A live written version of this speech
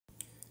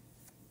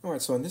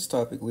Alright, so in this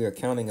topic we are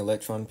counting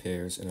electron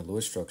pairs in a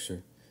Lewis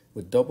structure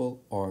with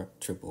double or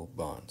triple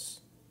bonds.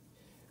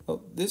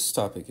 Well, this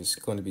topic is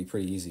going to be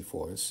pretty easy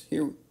for us.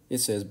 Here it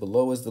says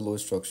below is the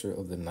Lewis structure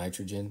of the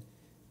nitrogen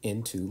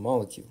N2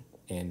 molecule,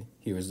 and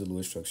here is the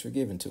Lewis structure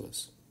given to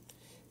us.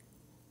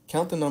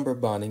 Count the number of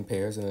bonding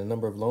pairs and the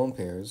number of lone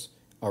pairs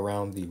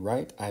around the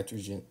right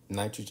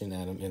nitrogen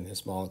atom in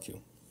this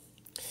molecule.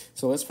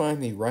 So let's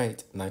find the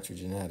right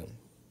nitrogen atom.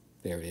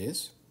 There it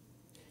is.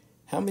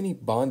 How many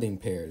bonding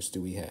pairs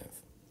do we have?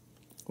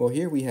 Well,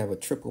 here we have a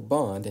triple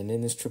bond, and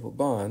in this triple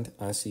bond,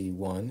 I see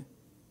 1,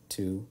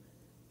 2,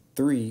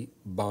 3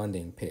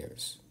 bonding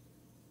pairs.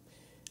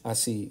 I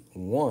see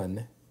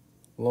 1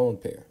 lone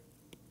pair.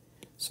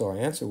 So our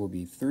answer will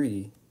be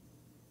 3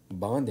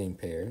 bonding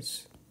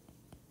pairs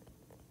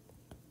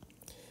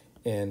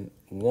and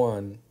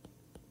 1,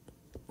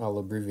 I'll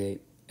abbreviate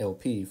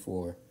LP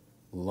for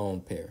lone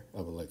pair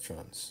of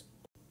electrons.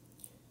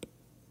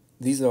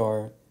 These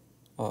are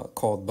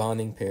called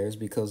bonding pairs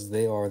because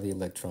they are the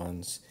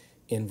electrons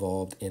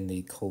involved in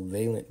the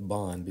covalent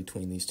bond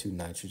between these two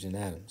nitrogen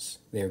atoms.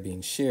 They are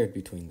being shared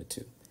between the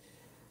two.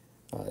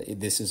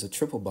 This is a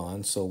triple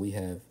bond, so we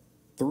have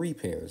 3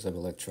 pairs of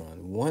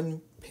electrons.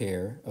 1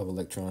 pair of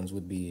electrons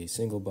would be a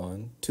single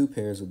bond, 2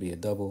 pairs would be a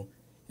double,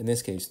 in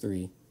this case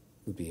 3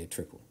 would be a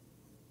triple.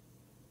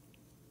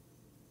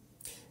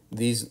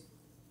 These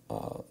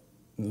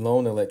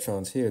lone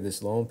electrons here,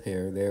 this lone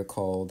pair, they're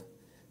called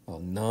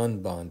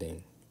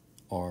non-bonding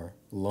or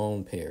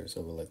lone pairs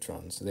of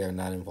electrons. They are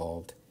not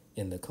involved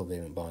in the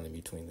covalent bonding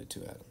between the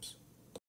two atoms.